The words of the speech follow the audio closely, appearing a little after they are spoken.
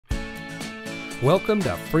Welcome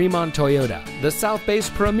to Fremont Toyota, the South Bay's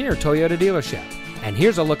premier Toyota dealership. And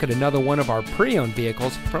here's a look at another one of our pre-owned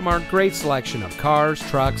vehicles from our great selection of cars,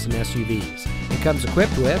 trucks, and SUVs. It comes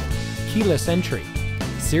equipped with keyless entry,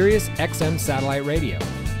 Sirius XM satellite radio,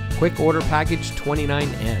 quick order package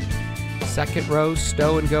 29N, second row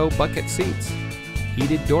stow and go bucket seats,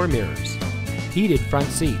 heated door mirrors, heated front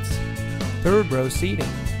seats, third row seating,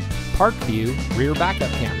 park view rear backup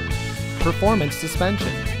camera, performance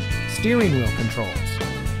suspension, steering wheel controls,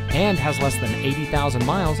 and has less than 80,000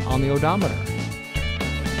 miles on the odometer.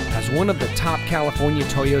 As one of the top California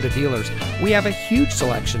Toyota dealers, we have a huge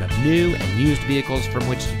selection of new and used vehicles from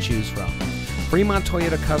which to choose from. Fremont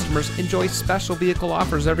Toyota customers enjoy special vehicle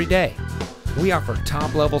offers every day. We offer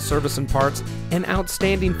top-level service and parts and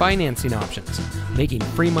outstanding financing options, making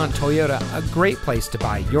Fremont Toyota a great place to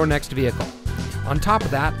buy your next vehicle. On top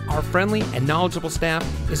of that, our friendly and knowledgeable staff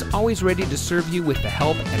is always ready to serve you with the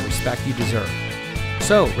help and respect you deserve.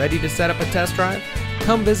 So, ready to set up a test drive?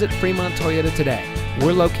 Come visit Fremont Toyota today.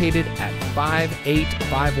 We're located at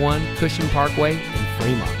 5851 Cushing Parkway in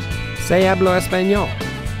Fremont. Se hablo español.